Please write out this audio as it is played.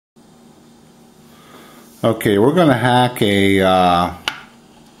Okay, we're going to hack a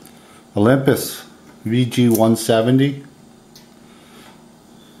Olympus VG-170.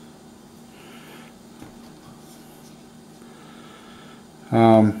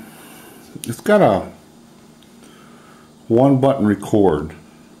 It's got a one-button record,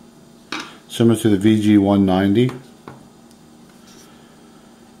 similar to the VG-190.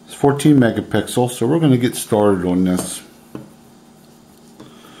 It's 14 megapixels, so we're going to get started on this.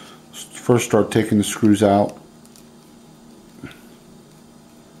 First, start taking the screws out.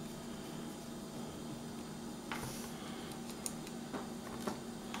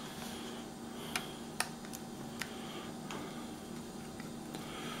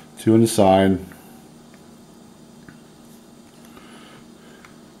 Two on the side.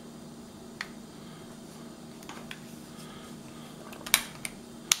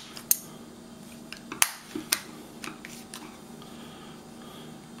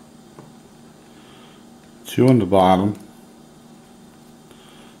 Two on the bottom.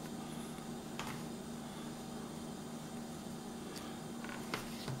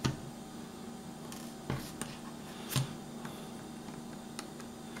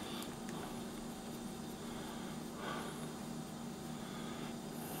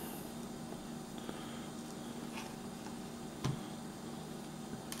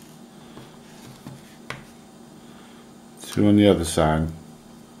 Two on the other side.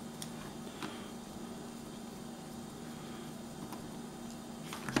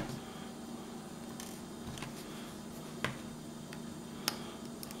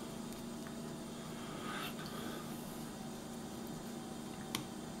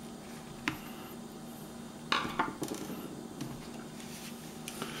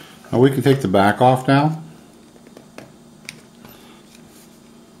 Now we can take the back off now.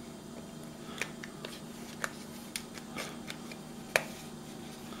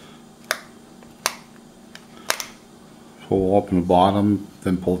 Pull up in the bottom,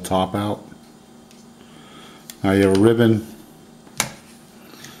 then pull the top out. Now you have a ribbon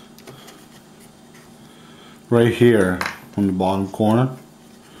right here on the bottom corner.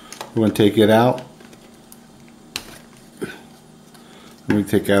 We're going to take it out. Let me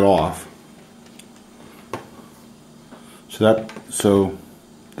take that off. So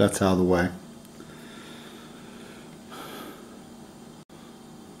that's out of the way.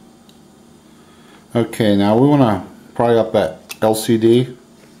 Okay, now we want to pry up that LCD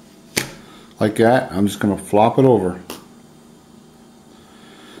like that. I'm just going to flop it over.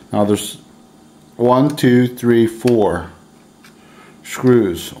 Now there's 1, 2, 3, 4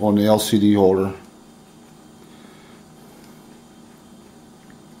 screws on the LCD holder.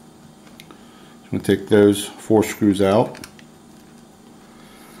 I'm going to take those 4 screws out.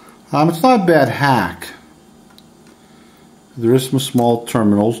 It's not a bad hack. There is some small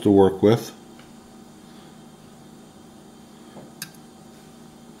terminals to work with.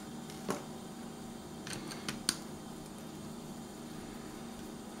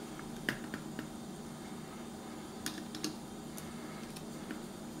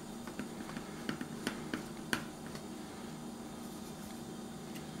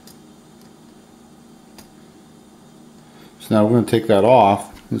 So now we're going to take that off.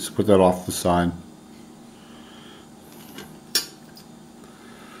 Let's put that off the side.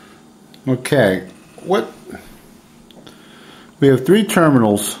 Okay, we have 3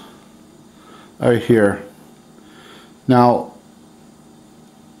 terminals right here. Now,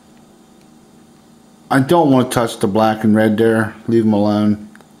 I don't want to touch the black and red there. Leave them alone.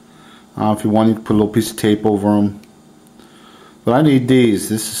 If you want, you can put a little piece of tape over them. But I need these.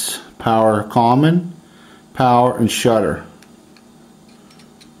 This is power common, power, and shutter.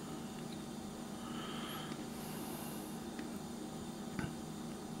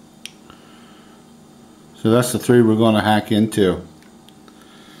 So that's the 3 we're going to hack into.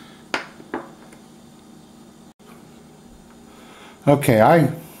 Okay,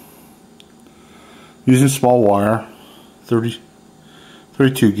 I using small wire,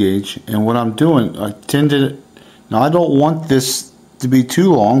 32 gauge, and what I'm doing, I tended. Now I don't want this to be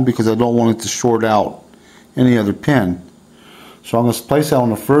too long because I don't want it to short out any other pin. So I'm going to place that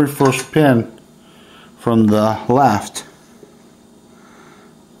on the very first pin from the left.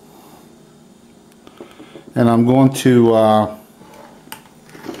 And I'm going to look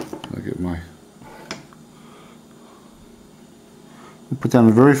at my. Put down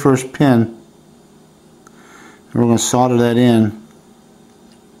the very first pin, and we're going to solder that in.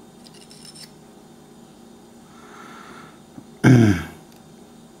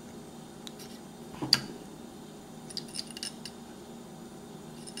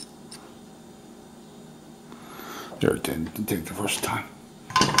 There, it didn't take the first time.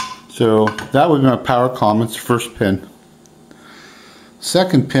 So So that would be my power comm. It's the first pin.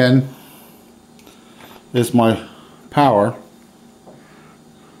 Second pin is my power.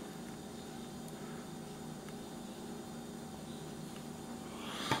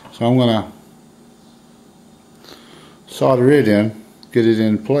 So I'm going to solder it in, get it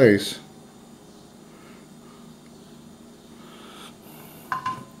in place.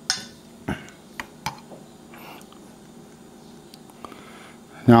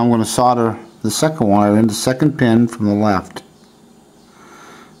 Now I'm going to solder the second wire in, the second pin from the left.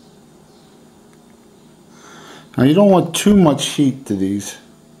 Now you don't want too much heat to these,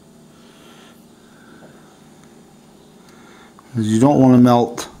 because you don't want to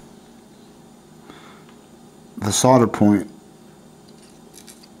melt the solder point.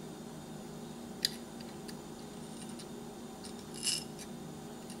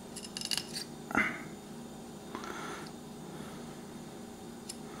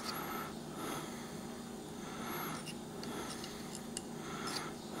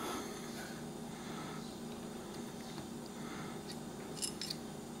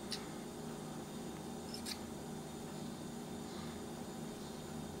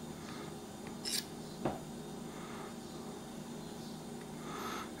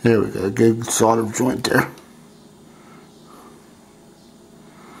 There we go, good solder joint there.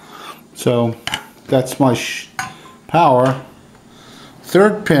 So that's my power.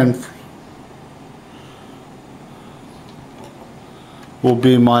 Third pin will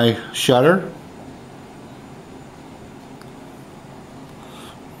be my shutter.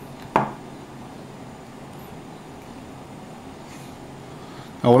 Now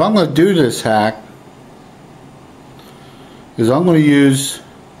what I'm going to do to this hack is I'm going to use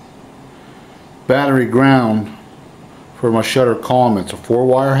battery ground for my shutter comm. It's a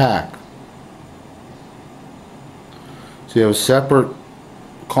 4-wire hack. So you have a separate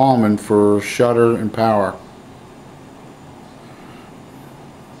common for shutter and power.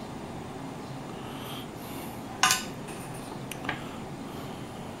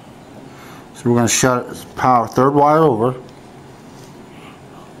 So we're going to shut power third wire over.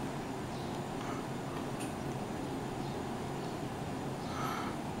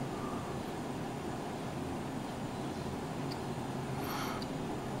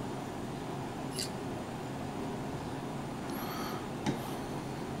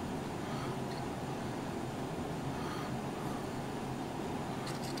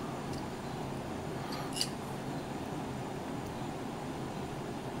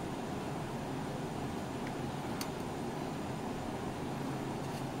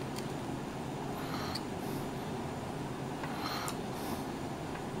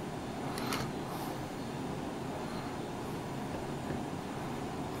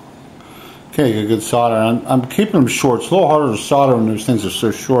 Okay, get good solder. I'm keeping them short. It's a little harder to solder when those things are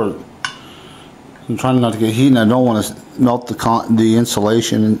so short. I'm trying not to get heat, and I don't want to melt the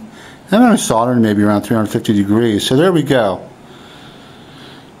insulation. And I'm only soldering maybe around 350 degrees. So there we go.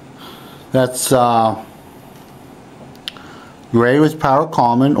 That's gray was power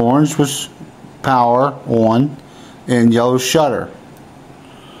common, orange was power on, and yellow shutter.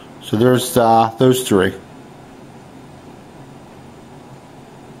 So there's those three.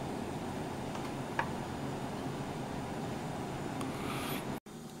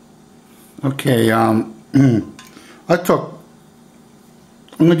 Okay, I'm going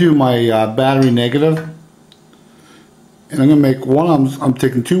to do my battery negative, and I'm going to make one. I'm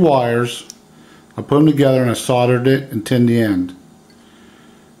taking 2 wires, I put them together and I soldered it and tinned the end.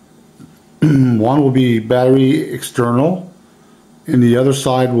 One will be battery external, and the other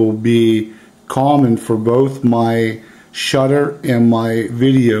side will be common for both my shutter and my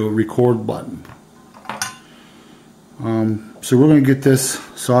video record button. So we're going to get this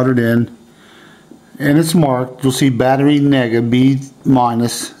soldered in. And it's marked. You'll see battery negative. B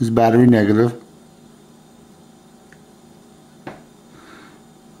minus is battery negative.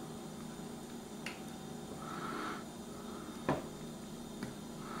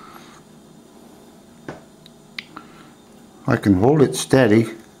 I can hold it steady.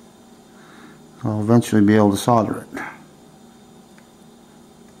 I'll eventually be able to solder it.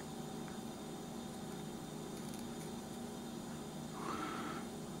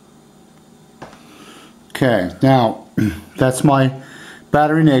 Okay, now that's my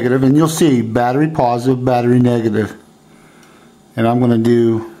battery negative, and you'll see battery positive, battery negative. And I'm going to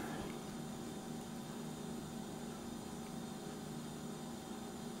do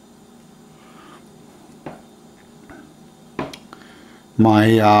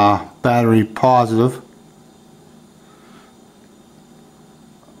my battery positive.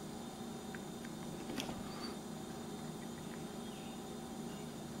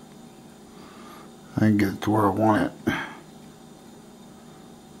 I can get it to where I want it.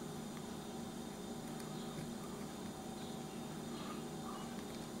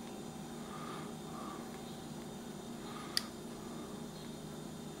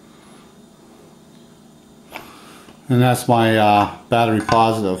 And that's my battery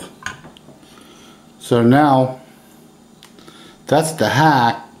positive. So now, that's the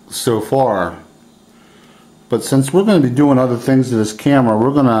hack so far. But since we're going to be doing other things to this camera,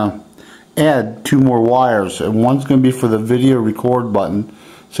 we're going to add 2 more wires. And one's going to be for the video record button,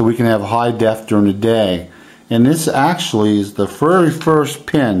 so we can have high def during the day. And this actually is the very first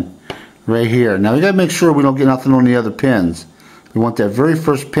pin right here. Now we got to make sure we don't get nothing on the other pins. We want that very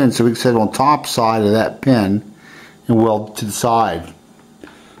first pin so we can set it on top side of that pin and weld to the side.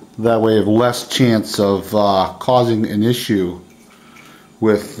 That way we have less chance of causing an issue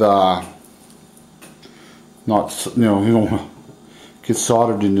with not, you don't get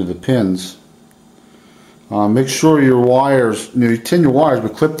soldered into the pins. Make sure your wires, you tin your wires,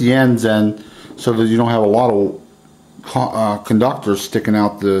 but clip the ends in so that you don't have a lot of conductors sticking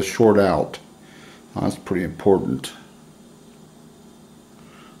out the short out. That's pretty important.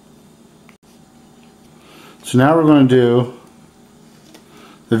 So now we're going to do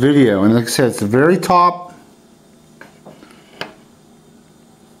the video, and like I said, it's the very top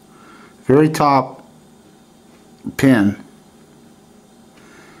pin.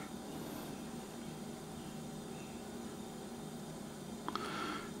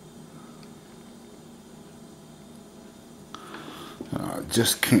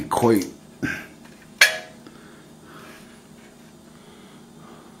 Just can't quite.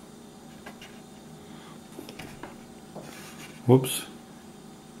 Whoops.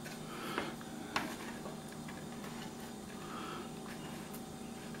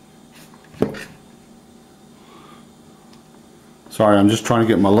 Sorry, I'm just trying to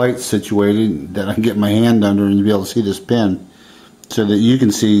get my light situated that I can get my hand under and be able to see this pin so that you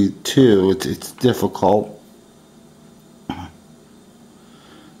can see too. It's difficult.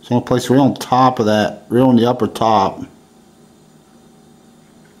 So I'm going to place real on top of that, real on the upper top. And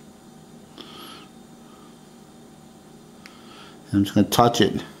I'm just going to touch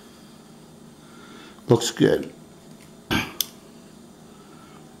it. Looks good.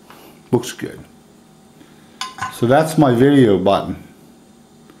 Looks good. So that's my video button.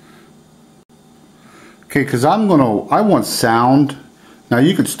 Okay, because I want sound. Now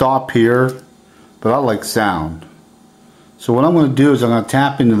you can stop here, but I like sound. So what I'm going to do is I'm going to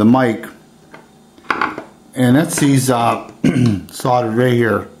tap into the mic, and that's these soldered right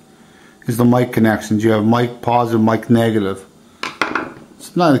here is the mic connections. You have mic positive, mic negative.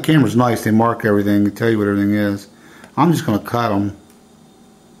 It's not, the camera's nice, they mark everything, they tell you what everything is. I'm just going to cut them.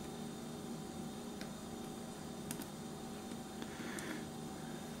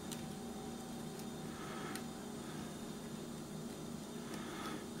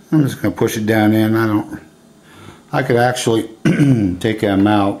 I'm just going to push it down in. I could actually take them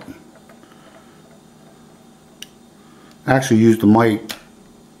out. Actually use the mic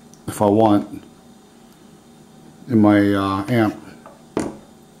if I want in my amp.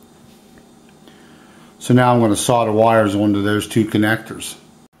 So now I'm going to solder wires onto those 2 connectors.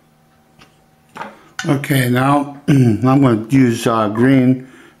 Okay, now I'm going to use green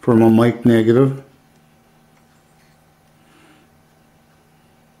for my mic negative.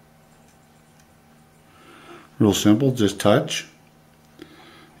 Real simple, just touch.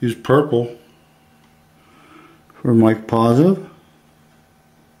 Use purple for mic positive.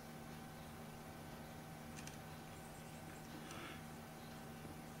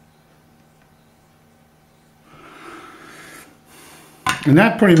 And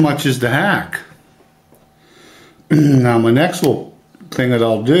that pretty much is the hack. Now my next little thing that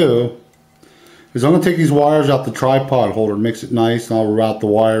I'll do is I'm going to take these wires out the tripod holder, mix it nice, and I'll route the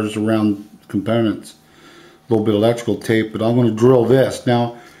wires around components. A little bit of electrical tape, but I'm going to drill this.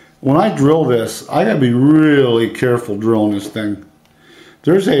 Now, when I drill this, I got to be really careful drilling this thing.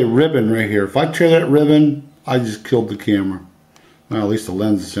 There's a ribbon right here. If I tear that ribbon, I just killed the camera. Well, at least the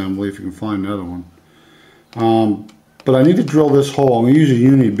lens assembly, if you can find another one. But I need to drill this hole. I'm going to use a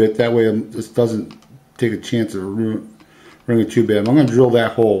uni bit, that way this doesn't take a chance of ring it too bad. I'm going to drill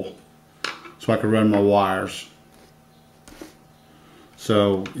that hole so I can run my wires.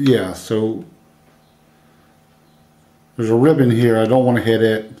 So, yeah, so there's a ribbon here. I don't want to hit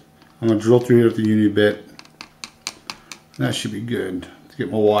it. I'm going to drill through here with the uni bit. That should be good to get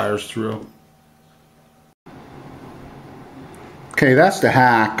my wires through. Okay, that's the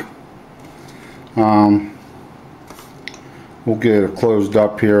hack. We'll get it closed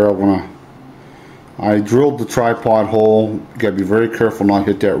up here. I drilled the tripod hole. You got to be very careful not to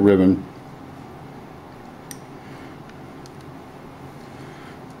hit that ribbon.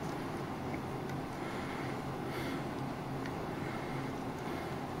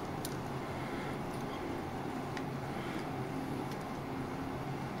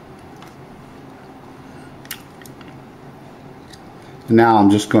 And now I'm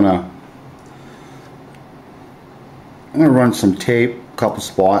gonna run some tape, a couple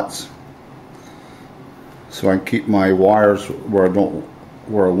spots, so I can keep my wires where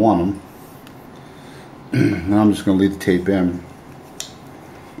I want them. Now I'm just gonna leave the tape in.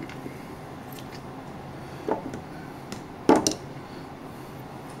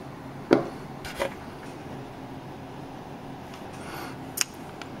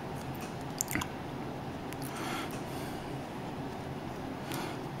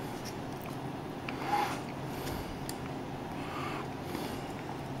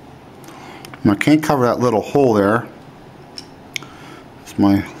 I can't cover that little hole there. It's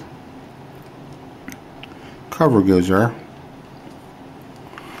my cover goes there.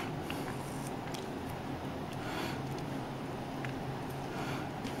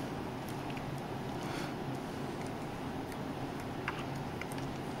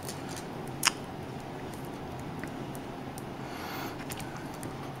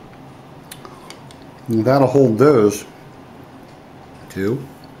 And that'll hold those two.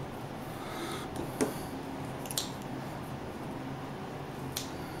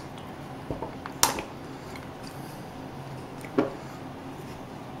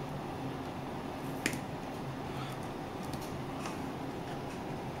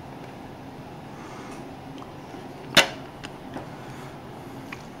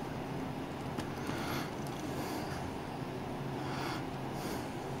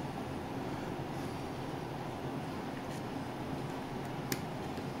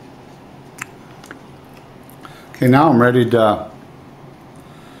 Okay, now I'm ready to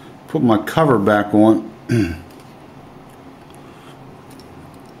put my cover back on.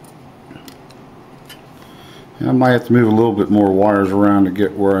 I might have to move a little bit more wires around to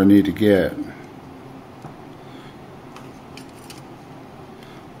get where I need to get.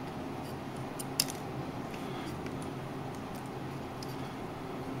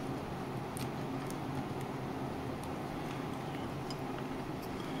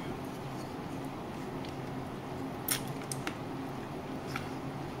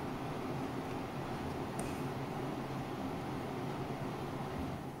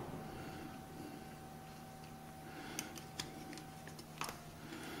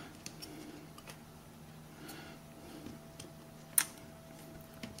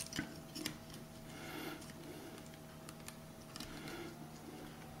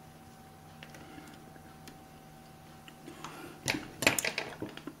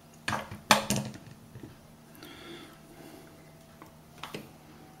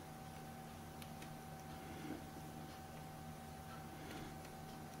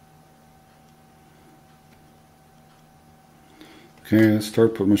 Okay, let's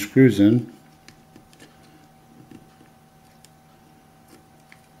start putting my screws in.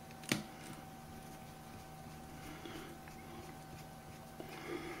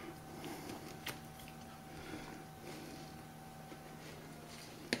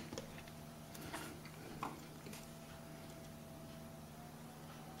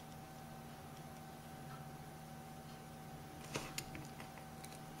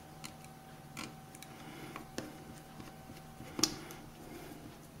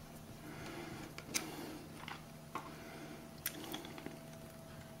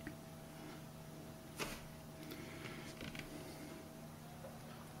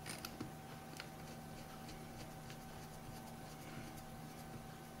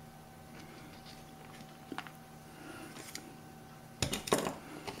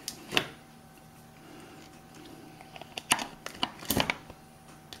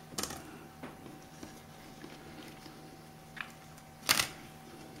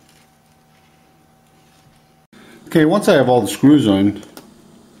 Okay, once I have all the screws on,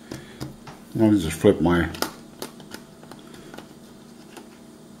 I'll just flip my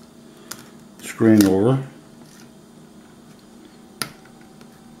screen over.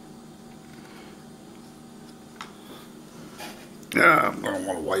 Yeah, I don't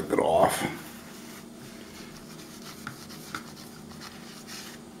want to wipe it off.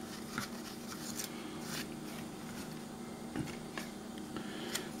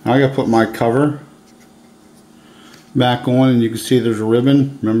 Now I gotta put my cover back on, and you can see there's a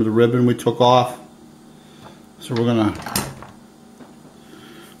ribbon. Remember the ribbon we took off? So we're gonna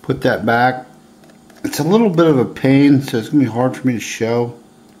put that back. It's a little bit of a pain, so it's gonna be hard for me to show.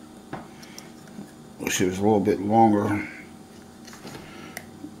 Wish it was a little bit longer.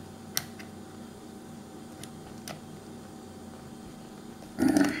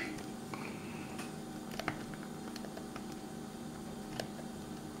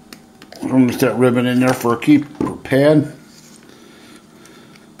 I'm gonna get that ribbon in there for a pad.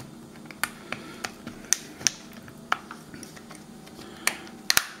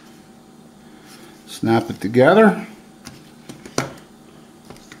 Snap it together.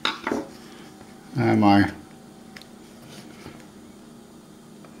 And my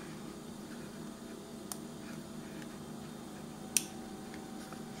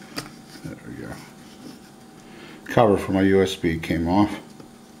there we go. Cover for my USB came off.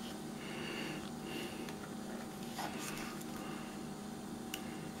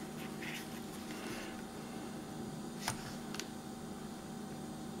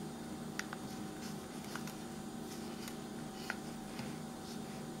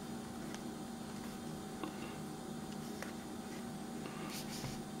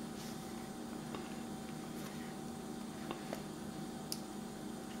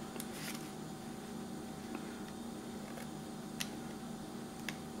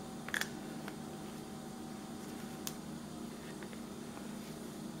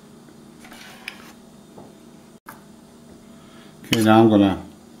 Okay, now I'm going to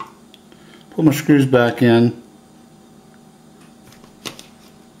put my screws back in.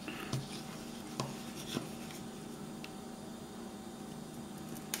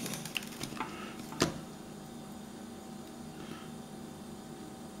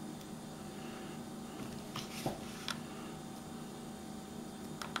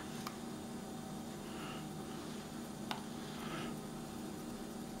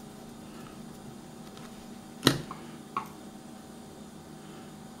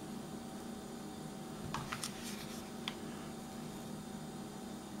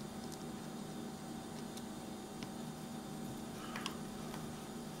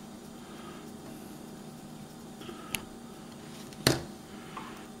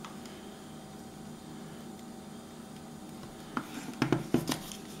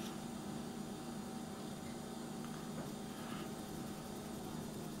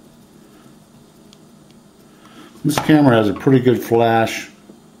 This camera has a pretty good flash,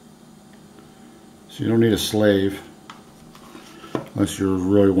 so you don't need a slave unless you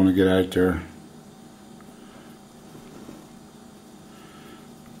really want to get out there.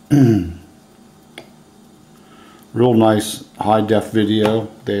 Real nice high def video,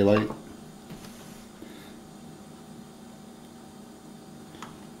 daylight.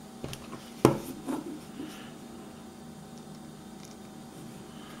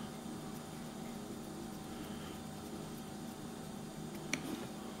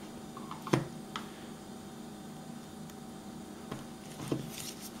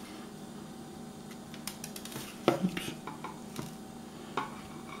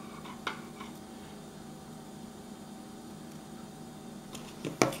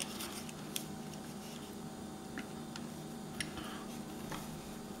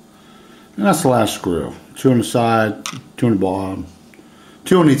 And that's the last screw. 2 on the side, 2 on the bottom,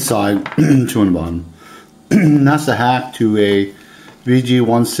 2 on each side, 2 on the bottom. And that's the hack to a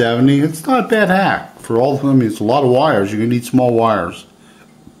VG-170. It's not a bad hack for all of them. I mean, it's a lot of wires. You're gonna need small wires,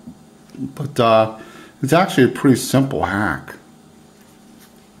 but it's actually a pretty simple hack.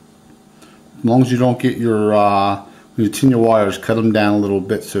 As long as you don't get your when you tin your wires, cut them down a little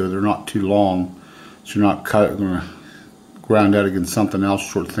bit so they're not too long, so you're not going to ground out against something else,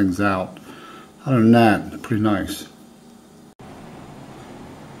 short things out. Other than that, pretty nice.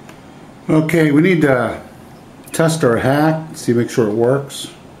 Okay, we need to test our hack, see, make sure it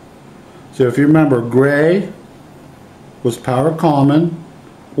works. So if you remember, gray was power common,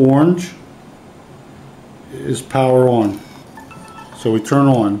 orange is power on. So we turn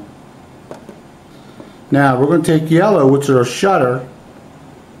on. Now we're going to take yellow, which is our shutter,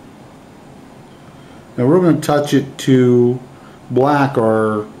 and we're going to touch it to black,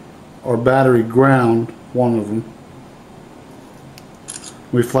 or battery ground, one of them.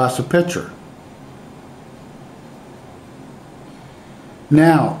 We flash a picture.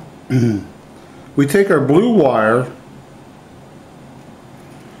 Now we take our blue wire,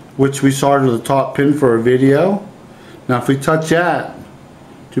 which we soldered to the top pin for our video. Now if we touch that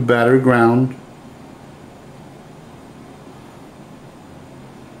to battery ground,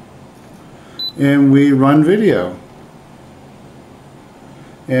 and we run video,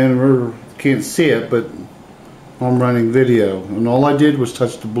 and we can't see it, but I'm running video, and all I did was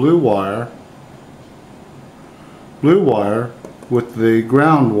touch the blue wire with the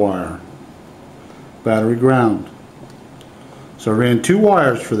ground wire, battery ground. So I ran 2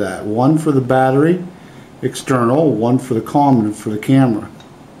 wires for that, one for the battery external, one for the common for the camera.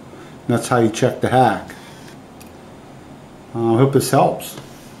 And that's how you check the hack. I hope this helps.